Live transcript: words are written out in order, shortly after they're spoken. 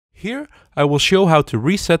Here, I will show how to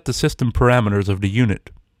reset the system parameters of the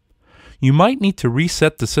unit. You might need to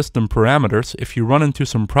reset the system parameters if you run into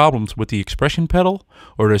some problems with the expression pedal,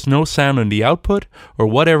 or there's no sound in the output, or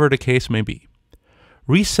whatever the case may be.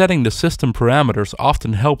 Resetting the system parameters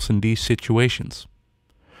often helps in these situations.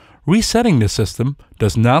 Resetting the system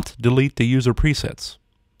does not delete the user presets.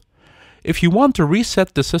 If you want to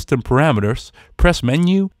reset the system parameters, press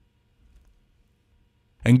Menu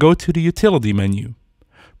and go to the Utility menu.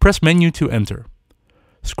 Press Menu to enter.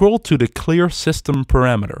 Scroll to the Clear System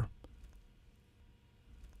Parameter.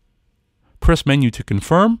 Press Menu to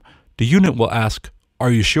confirm. The unit will ask, "Are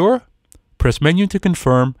you sure?" Press Menu to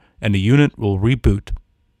confirm and the unit will reboot.